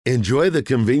Enjoy the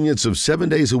convenience of 7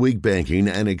 days a week banking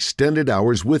and extended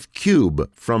hours with Cube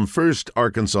from First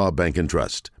Arkansas Bank and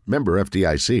Trust. Member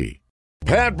FDIC.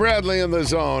 Pat Bradley in the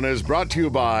Zone is brought to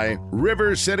you by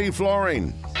River City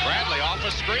Flooring. Bradley off a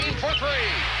screen for three.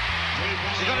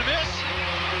 Is he going to miss?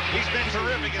 He's been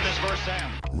terrific in this first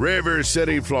half. River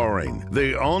City Flooring.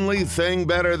 The only thing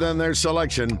better than their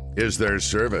selection is their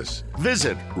service.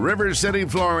 Visit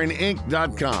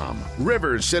rivercityflooringinc.com.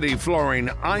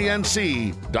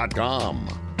 rivercityflooringinc.com.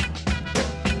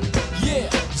 Yeah,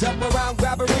 jump around,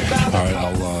 grab a rebound. All right,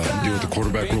 I'll deal with the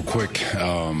quarterback real quick.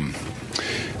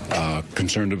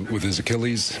 Concerned with his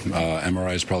Achilles.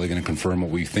 MRI is probably going to confirm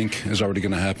what we think is already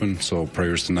going to happen, so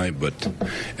prayers tonight, but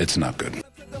it's not good.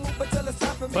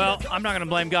 Well, I'm not going to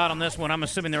blame God on this one. I'm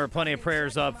assuming there were plenty of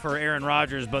prayers up for Aaron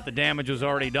Rodgers, but the damage was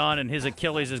already done, and his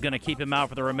Achilles is going to keep him out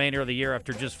for the remainder of the year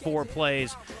after just 4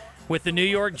 plays with the New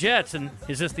York Jets. And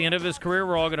is this the end of his career?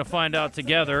 We're all going to find out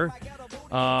together.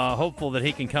 Hopeful that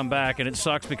he can come back, and it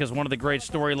sucks because one of the great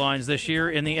storylines this year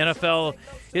in the NFL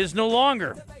is no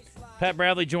longer. Pat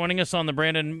Bradley joining us on the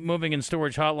Brandon Moving and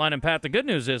Storage Hotline. And, Pat, the good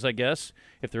news is, I guess,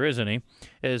 if there is any,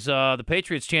 is the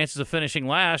Patriots' chances of finishing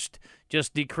last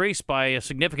just decreased by a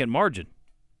significant margin.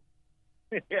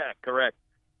 Yeah, correct.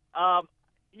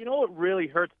 You know what really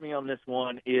hurts me on this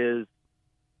one is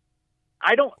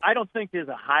I don't think there's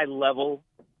a high level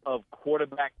of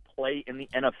quarterback play in the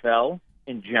NFL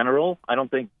in general. I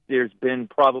don't think there's been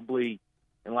probably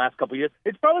in the last couple of years.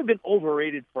 It's probably been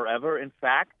overrated forever, in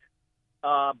fact.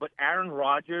 But Aaron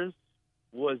Rodgers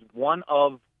was one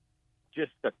of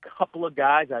just a couple of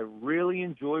guys I really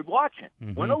enjoyed watching.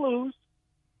 Mm-hmm. Win or lose,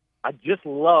 I just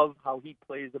love how he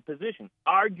plays the position.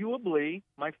 Arguably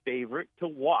my favorite to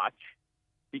watch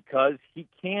because he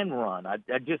can run. I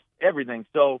just everything.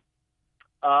 So,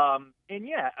 and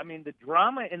yeah, I mean the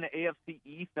drama in the AFC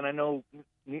East, and I know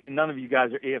none of you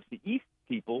guys are AFC East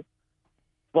people,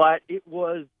 but it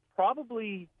was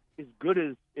probably as good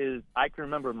as I can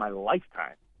remember in my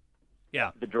lifetime. Yeah.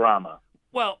 The drama.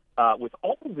 Well, with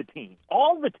all the teams,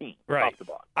 right. Top to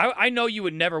bottom. I know you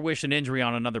would never wish an injury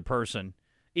on another person,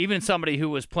 even somebody who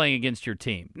was playing against your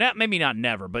team. Maybe not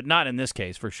never, but not in this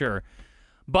case for sure.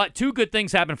 But 2 good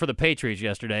things happened for the Patriots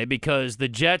yesterday because the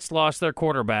Jets lost their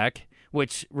quarterback,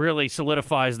 which really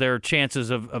solidifies their chances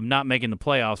of not making the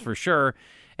playoffs for sure.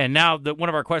 And now one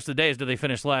of our questions today is, do they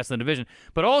finish last in the division?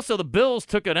 But also the Bills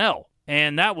took an L.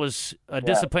 And that was a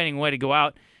disappointing way to go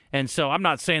out. And so I'm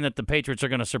not saying that the Patriots are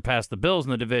going to surpass the Bills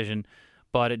in the division,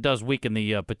 but it does weaken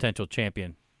the potential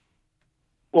champion.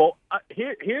 Well,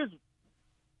 here's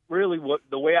really what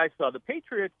the way I saw the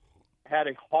Patriots had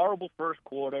a horrible first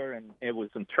quarter, and it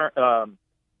was some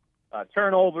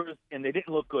turnovers, and they didn't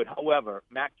look good. However,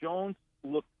 Mac Jones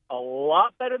looked a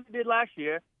lot better than they did last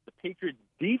year. The Patriots'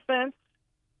 defense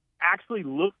actually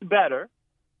looked better.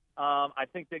 I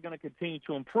think they're going to continue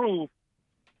to improve.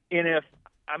 And if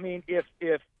I'm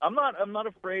not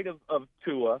afraid of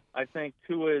Tua. I think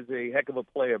Tua is a heck of a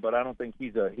player, but I don't think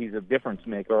he's a difference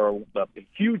maker or a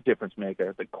huge difference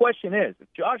maker. The question is,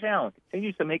 if Josh Allen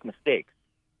continues to make mistakes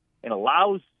and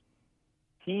allows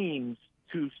teams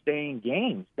to stay in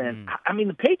games, then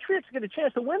the Patriots get a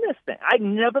chance to win this thing. I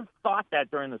never thought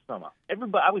that during the summer.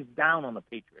 I was down on the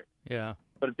Patriots. Yeah.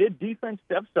 But if their defense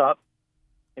steps up,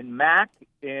 and Mac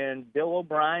and Bill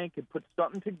O'Brien could put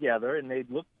something together and they'd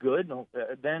look good,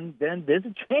 then there's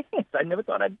a chance. I never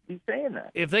thought I'd be saying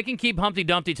that. If they can keep Humpty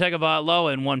Dumpty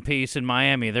Tagovailoa in one piece in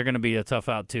Miami, they're going to be a tough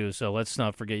out too. So let's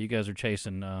not forget you guys are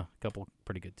chasing a couple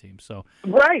pretty good teams. So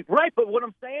Right. But what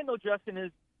I'm saying, though, Justin,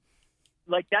 is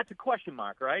that's a question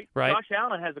mark, right? Right. Josh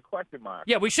Allen has a question mark.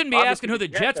 Yeah, we shouldn't be asking who the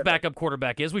Jets' backup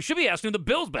quarterback is. We should be asking who the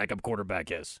Bills' backup quarterback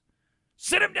is.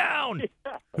 Sit him down.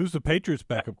 Yeah. Who's the Patriots'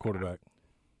 backup quarterback?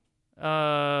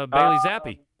 Bailey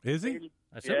Zappi. Is he?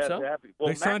 I think so. Zappy. Well,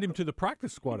 They signed him to the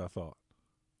practice squad, I thought.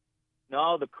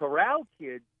 No, the Corral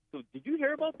kid. So did you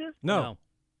hear about this? No.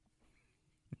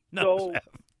 So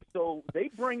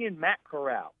they bring in Matt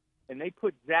Corral, and they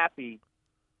put Zappy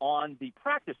on the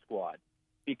practice squad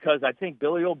because I think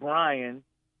Billy O'Brien,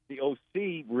 the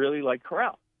OC, really liked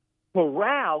Corral.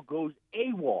 Corral goes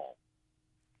AWOL.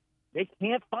 They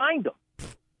can't find him. So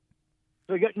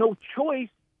they got no choice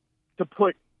to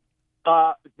put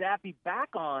Zappy back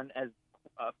on as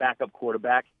backup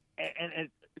quarterback and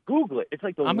Google it. It's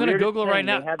like the I'm going to Google it right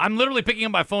now. have... I'm literally picking up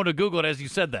my phone to Google it as you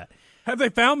said that. Have they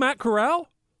found Matt Corral?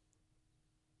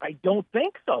 I don't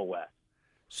think so, Wes.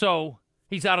 So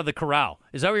he's out of the corral.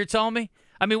 Is that what you're telling me?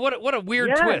 I mean, what a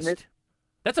weird twist.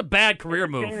 That's a bad career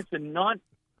move. It's a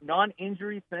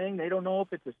non-injury thing. They don't know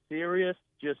if it's a serious,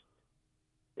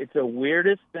 it's the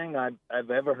weirdest thing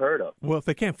I've ever heard of. Well, if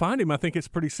they can't find him, I think it's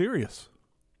pretty serious.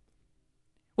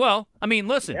 Well, I mean,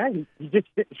 listen. Yeah, he just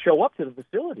didn't show up to the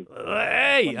facility.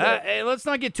 Hey, let's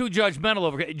not get too judgmental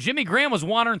over it. Jimmy Graham was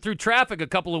wandering through traffic a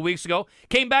couple of weeks ago,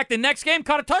 came back the next game,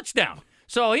 caught a touchdown.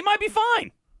 So he might be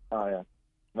fine. Oh, yeah.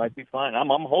 Might be fine. I'm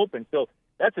hoping. So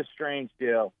that's a strange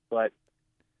deal. But,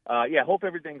 hope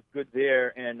everything's good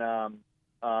there. And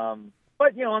but,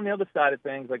 on the other side of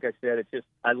things, like I said, it's just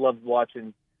I loved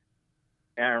watching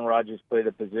Aaron Rodgers play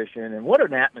the position. And what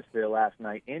an atmosphere last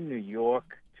night in New York.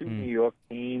 Two New York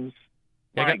teams.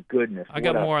 My goodness. I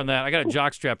got more on that. I got a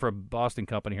jockstrap for a Boston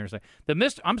company here.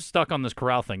 I'm stuck on this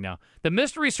Corral thing now. The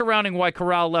mystery surrounding why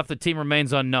Corral left the team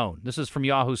remains unknown. This is from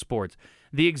Yahoo Sports.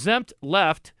 The exempt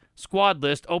left squad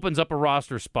list opens up a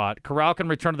roster spot. Corral can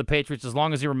return to the Patriots as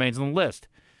long as he remains on the list.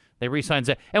 They re-sign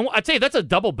Zach. And I tell you, that's a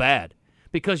double bad.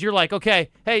 Because you're like, okay,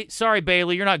 hey, sorry,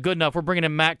 Bailey, you're not good enough. We're bringing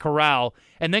in Matt Corral.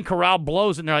 And then Corral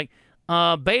blows it, and they're like,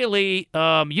 Bailey,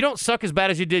 you don't suck as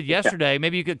bad as you did yesterday.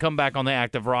 Maybe you could come back on the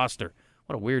active roster.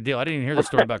 What a weird deal. I didn't even hear the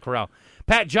story about Corral.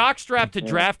 Pat, jockstrap to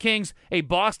DraftKings, a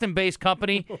Boston-based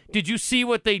company. Did you see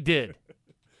what they did?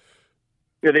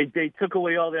 Yeah, they took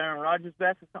away all the Aaron Rodgers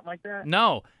bets or something like that?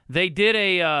 No. They did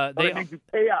they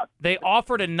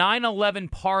offered a 9-11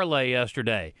 parlay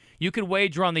yesterday. You could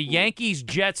wager on the Yankees,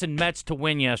 Jets, and Mets to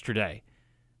win yesterday.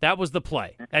 That was the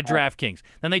play at DraftKings.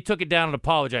 Then they took it down and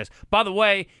apologized. By the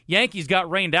way, Yankees got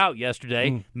rained out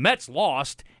yesterday. Mets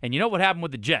lost, and you know what happened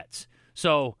with the Jets.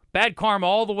 So bad karma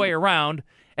all the way around.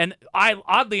 And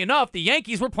oddly enough, the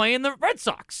Yankees were playing the Red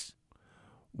Sox.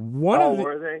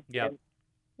 Were they? Yeah.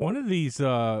 One of these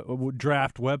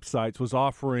draft websites was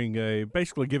offering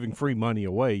basically giving free money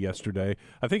away yesterday.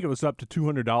 I think it was up to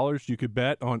 $200 you could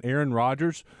bet on Aaron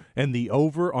Rodgers and the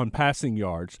over on passing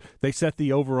yards. They set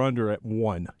the over-under at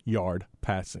 1 yard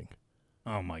passing.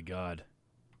 Oh, my God.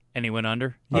 And he went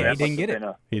under? Yeah, he didn't get it.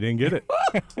 He didn't get it.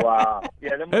 Wow.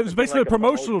 Yeah, it was basically a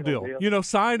promotional deal.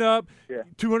 Sign up,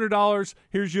 $200,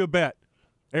 here's you a bet.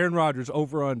 Aaron Rodgers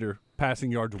over-under,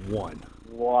 passing yards 1.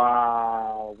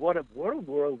 Wow, what a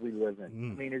world we live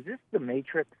in. I mean, is this the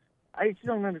Matrix? I just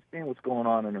don't understand what's going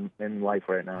on in life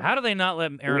right now. How do they not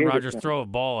let Aaron Rodgers throw a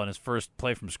ball on his first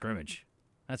play from scrimmage?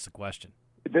 That's the question.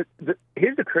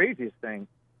 Here's the craziest thing.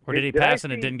 Or did he pass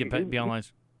and it didn't get beyond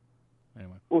lines?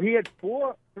 Anyway. Well, he had 3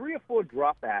 or 4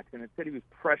 dropbacks, and it said he was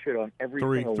pressured on every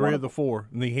single one. Three of the 4,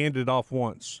 and he handed it off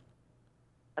once.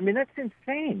 I mean, that's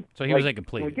insane. So he was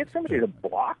incomplete. Can we get somebody to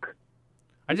block?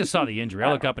 I just saw the injury.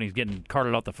 I look up and he's getting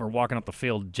carted walking up the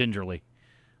field gingerly.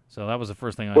 So that was the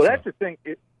first thing I saw. Well, that's the thing.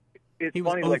 It's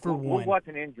funny. Like we're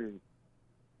watching injury.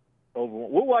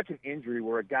 We're watching injury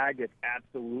where a guy gets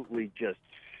absolutely just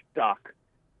stuck,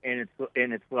 and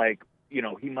it's like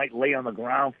he might lay on the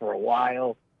ground for a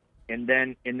while, and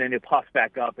then it pops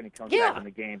back up and he comes back in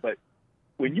the game. But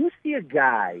when you see a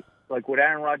guy like what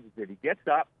Aaron Rodgers did, he gets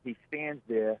up, he stands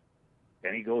there.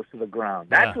 Then he goes to the ground.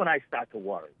 That's when I start to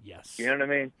worry. Yes. You know what I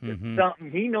mean? Mm-hmm.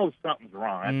 He knows something's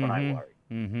wrong. That's when I worry.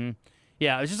 Mm-hmm.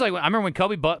 Yeah, it's just like I remember when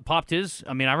Kobe popped his.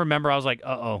 I mean, I remember I was like,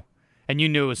 uh-oh. And you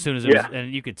knew as soon as it was,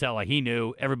 and you could tell, like, he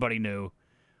knew. Everybody knew.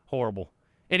 Horrible.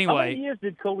 Anyway. How many years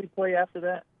did Kobe play after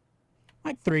that?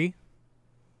 Like 3.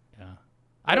 Yeah.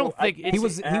 I don't think he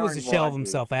was a shell of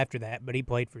himself after that, but he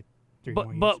played for 3 more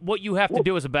years. But what you have to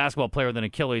do as a basketball player with an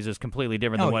Achilles is completely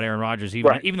different than what Aaron Rodgers,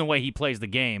 even the way he plays the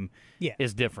game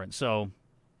is different. So,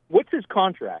 what's his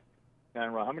contract,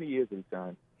 Aaron Rodgers? How many years did he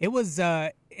sign? It was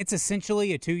it's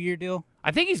essentially a 2-year deal. I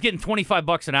think he's getting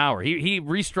 $25 an hour. He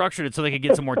restructured it so they could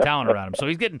get some more talent around him. So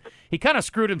he kind of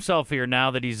screwed himself here now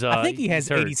that he's I think he has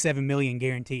 $87 million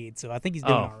guaranteed. So I think he's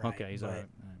doing all right. Okay, he's all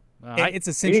right. It's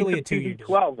essentially a 2-year deal.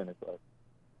 TB12 in it though.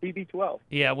 TB12.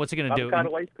 Yeah, what's he going to do?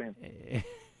 Avocado ice cream.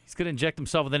 He's going to inject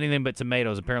himself with anything but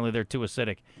tomatoes. Apparently, they're too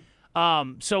acidic.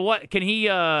 So what can he?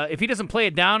 If he doesn't play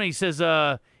it down, and he says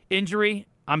injury,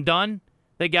 I'm done.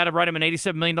 They got to write him an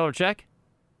 $87 million check.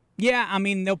 Yeah, I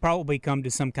mean they'll probably come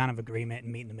to some kind of agreement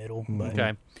and meet in the middle. But.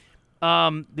 Okay.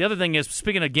 The other thing is,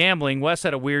 speaking of gambling, Wes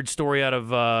had a weird story out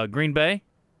of Green Bay.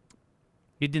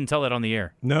 You didn't tell that on the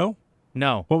air. No.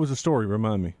 What was the story?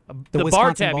 Remind me. The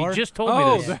bar tab. He just told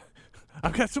me this.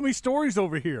 I've got so many stories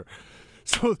over here.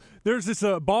 So there's this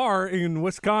bar in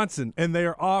Wisconsin, and they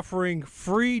are offering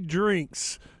free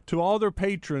drinks to all their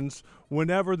patrons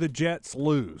whenever the Jets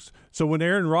lose. So when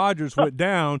Aaron Rodgers went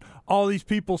down, all these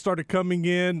people started coming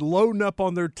in, loading up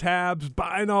on their tabs,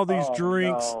 buying all these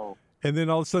drinks. No. And then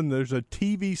all of a sudden there's a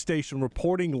TV station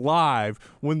reporting live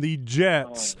when the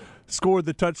Jets scored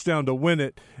the touchdown to win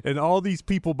it. And all these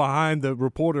people behind the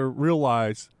reporter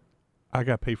realize, I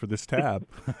got to pay for this tab.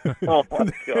 Oh, my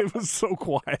God. It was so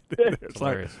quiet. It's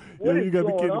like, what is you got to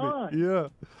be going kidding on? me. Yeah.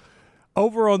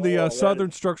 Over on the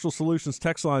Southern Structural Solutions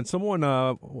text line, someone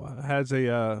has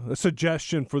a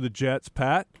suggestion for the Jets.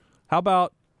 Pat, how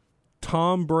about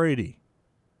Tom Brady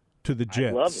to the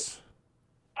Jets? I love it.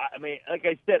 I mean, like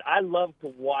I said, I love to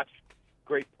watch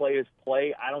great players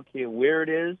play. I don't care where it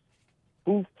is,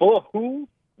 who, for who,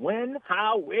 when,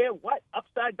 how, where, what,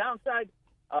 upside, downside.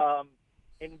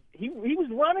 And he was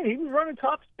running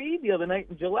top speed the other night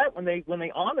in Gillette when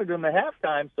they honored him at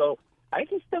halftime. So I think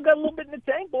he's still got a little bit in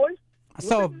the tank, boys.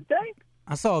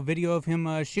 I saw a video of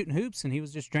him shooting hoops, and he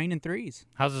was just draining threes.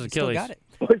 How's his Achilles? Still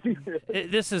got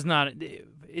it. This is not.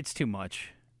 It's too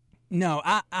much. No,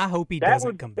 I hope he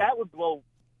doesn't come back. That would blow.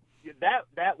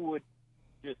 That would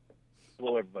just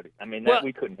blow everybody. I mean,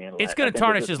 we couldn't handle it. It's going to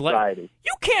tarnish his legacy.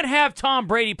 You can't have Tom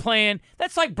Brady playing.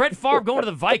 That's like Brett Favre going to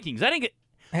the Vikings. I didn't get.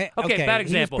 Okay, bad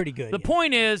example. He was pretty good. The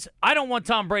point is, I don't want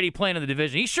Tom Brady playing in the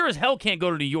division. He sure as hell can't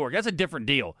go to New York. That's a different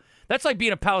deal. That's like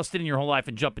being a Palestinian your whole life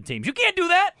and jumping teams. You can't do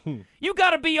that. You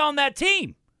got to be on that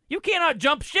team. You cannot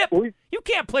jump ship. You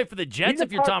can't play for the Jets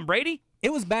if you're Tom Brady.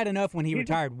 It was bad enough when he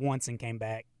retired once and came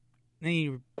back.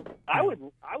 I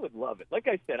would love it. Like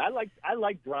I said, I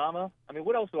like drama. I mean,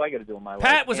 what else do I got to do in my life?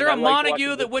 Pat, was there a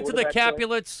Montague that went to the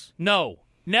Capulets? No,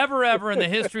 never ever in the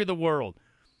history of the world.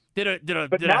 Did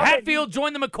a Hatfield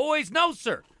join the McCoys? No,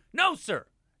 sir. No, sir.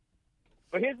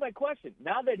 But here's my question.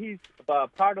 Now that he's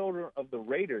part owner of the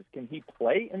Raiders, can he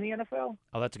play in the NFL?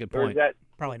 Oh, that's a good point.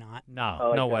 Probably not.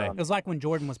 No way. It was like when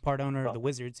Jordan was part owner of the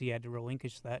Wizards. He had to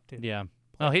relinquish that, too. Yeah.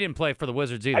 Well, he didn't play for the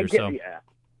Wizards either, so. Yeah.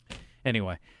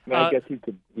 Anyway. I guess he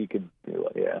could do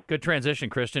it, yeah. Good transition,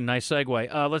 Christian. Nice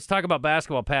segue. Let's talk about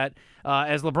basketball, Pat.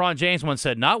 As LeBron James once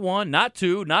said, not one, not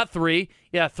two, not three.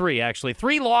 Yeah, three, actually.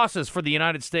 3 losses for the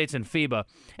United States in FIBA.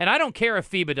 And I don't care if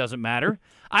FIBA doesn't matter.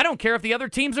 I don't care if the other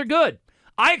teams are good.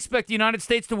 I expect the United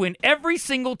States to win every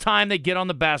single time they get on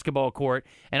the basketball court,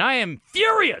 and I am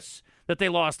furious that they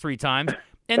lost 3 times.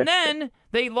 And then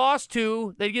they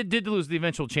did lose the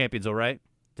eventual champions, all right,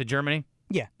 to Germany?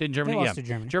 Yeah. Didn't Germany? They lost to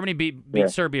Germany. Germany beat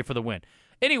Serbia for the win.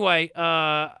 Anyway,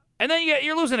 and then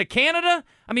you're losing to Canada?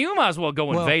 I mean, we might as well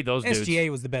go invade those dudes.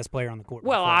 SGA was the best player on the court.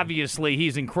 Well, obviously,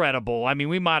 he's incredible. I mean,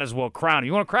 we might as well crown him.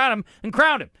 You want to crown him? And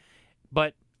crown him.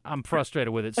 But I'm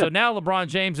frustrated with it. So now LeBron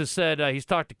James has said he's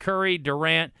talked to Curry,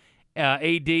 Durant,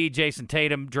 AD, Jason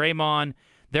Tatum, Draymond.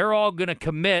 They're all going to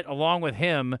commit, along with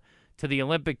him, to the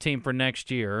Olympic team for next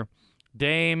year.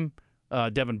 Dame,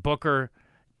 Devin Booker.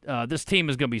 This team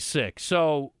is going to be sick.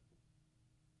 So,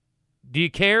 do you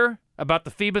care about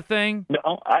the FIBA thing?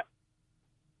 No, I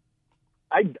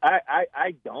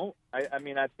don't. I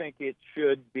mean, I think it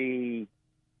should be.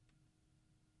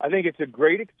 I think it's a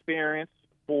great experience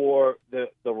for the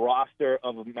roster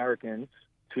of Americans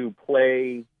to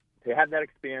have that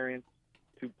experience,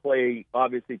 to play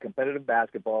obviously competitive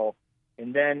basketball,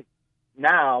 and then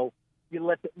now you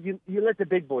let the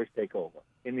big boys take over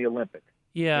in the Olympics.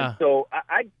 Yeah. And so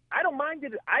I don't mind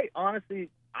it. I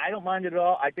don't mind it at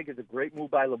all. I think it's a great move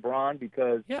by LeBron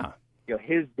because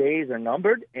his days are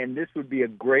numbered, and this would be a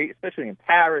great, especially in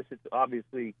Paris. It's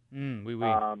obviously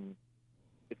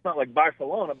it's not like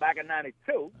Barcelona back in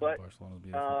 '92, but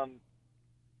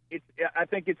I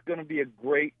think it's going to be a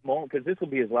great moment because this will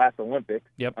be his last Olympics.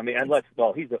 Yep. I mean,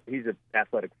 he's an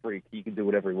athletic freak. He can do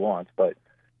whatever he wants, but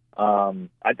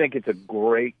I think it's a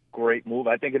great move.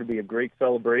 I think it'll be a great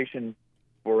celebration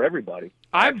for everybody.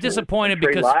 I'm disappointed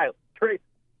because that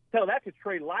to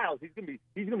Trey Lyles. He's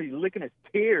gonna be licking his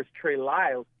tears. Trey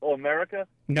Lyles, America.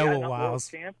 Noah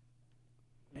Lyles.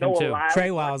 Trey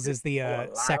Lyles is the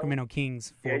Sacramento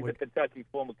Kings forward. He's a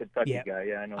former Kentucky guy.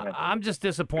 Yeah, I know that. I'm just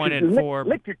disappointed for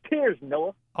lick your tears,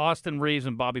 Noah. Austin Reeves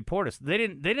and Bobby Portis.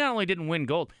 They not only didn't win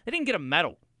gold, they didn't get a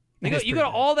medal. You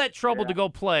got all that trouble to go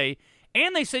play.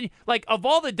 And they send you, like, of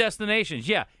all the destinations,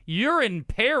 you're in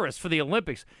Paris for the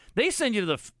Olympics. They send you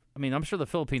to I'm sure the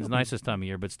Philippines is the nicest time of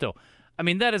year, but still. I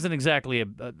mean, that isn't exactly a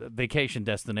vacation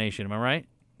destination. Am I right?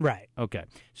 Right. Okay.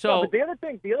 So but the other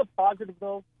positive,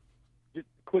 though, just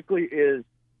quickly, is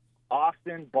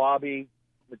Austin, Bobby,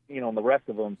 and the rest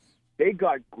of them, they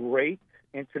got great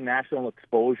international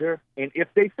exposure. And if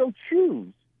they so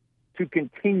choose to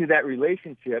continue that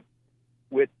relationship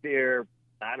with their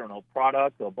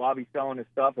product or Bobby selling his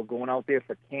stuff or going out there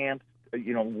for camps,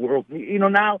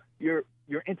 now you're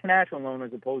international known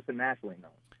as opposed to nationally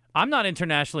known. I'm not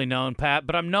internationally known, Pat,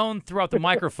 but I'm known throughout the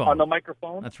microphone. On the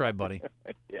microphone? That's right, buddy.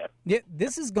 Yeah,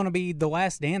 this is going to be the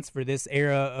last dance for this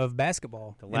era of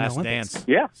basketball. The last dance.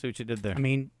 Yeah. See what you did there. I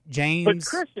mean, James,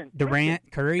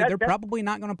 Durant, Curry, they're probably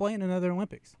not going to play in another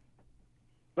Olympics.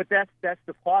 But that's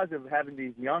the positive of having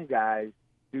these young guys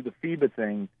do the FIBA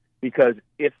thing. Because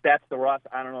if that's the roster,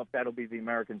 I don't know if that'll be the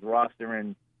Americans roster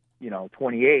in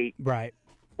 28. Right.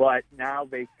 But now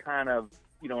they kind of,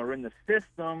 are in the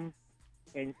system,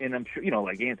 and I'm sure,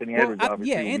 like Anthony Edwards.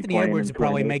 Obviously, will be Anthony playing Edwards in would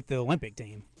probably 28. make the Olympic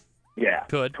team. Yeah,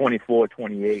 Could. 24,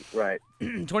 28, right.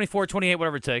 24, 28,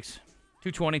 whatever it takes.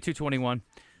 220, 221.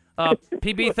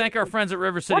 PB, thank our friends at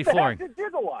River City Flooring. What the heck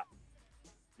is a gigawatt?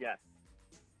 Yes.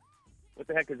 What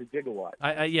the heck is a gigawatt?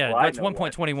 That's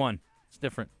 1.21. It's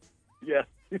different. Yes.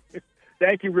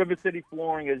 Thank you, River City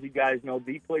Flooring. As you guys know,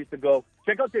 the place to go.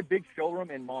 Check out their big showroom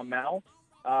in Monmouth.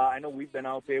 I know we've been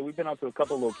out there. We've been out to a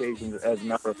couple of locations, as a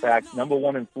matter of fact. Number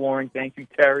one in flooring. Thank you,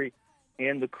 Terry,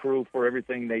 and the crew for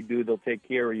everything they do. They'll take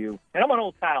care of you. And I'm an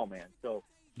old tile man, so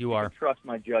You are. can trust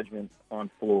my judgment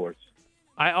on floors.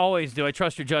 I always do. I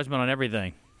trust your judgment on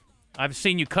everything. I've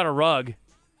seen you cut a rug,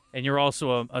 and you're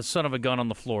also a son of a gun on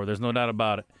the floor. There's no doubt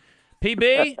about it.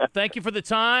 PB, thank you for the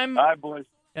time. All right, boys.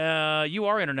 You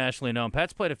are internationally known.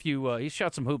 Pat's played a few. He's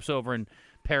shot some hoops over in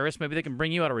Paris. Maybe they can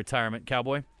bring you out of retirement,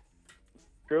 Cowboy.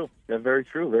 True. That's very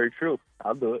true. Very true.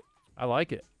 I'll do it. I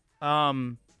like it.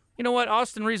 You know what?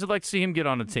 Austin Reeves, I'd like to see him get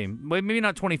on the team. Maybe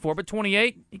not 24, but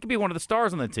 28. He could be one of the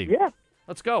stars on the team. Yeah.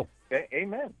 Let's go.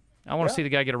 Amen. I want to see the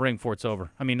guy get a ring before it's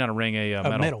over. I mean, not a ring, a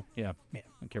medal. medal. Yeah. I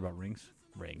don't care about rings.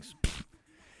 Rings.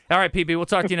 All right, PB, we'll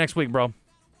talk to you next week, bro.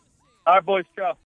 All right, boys. Ciao.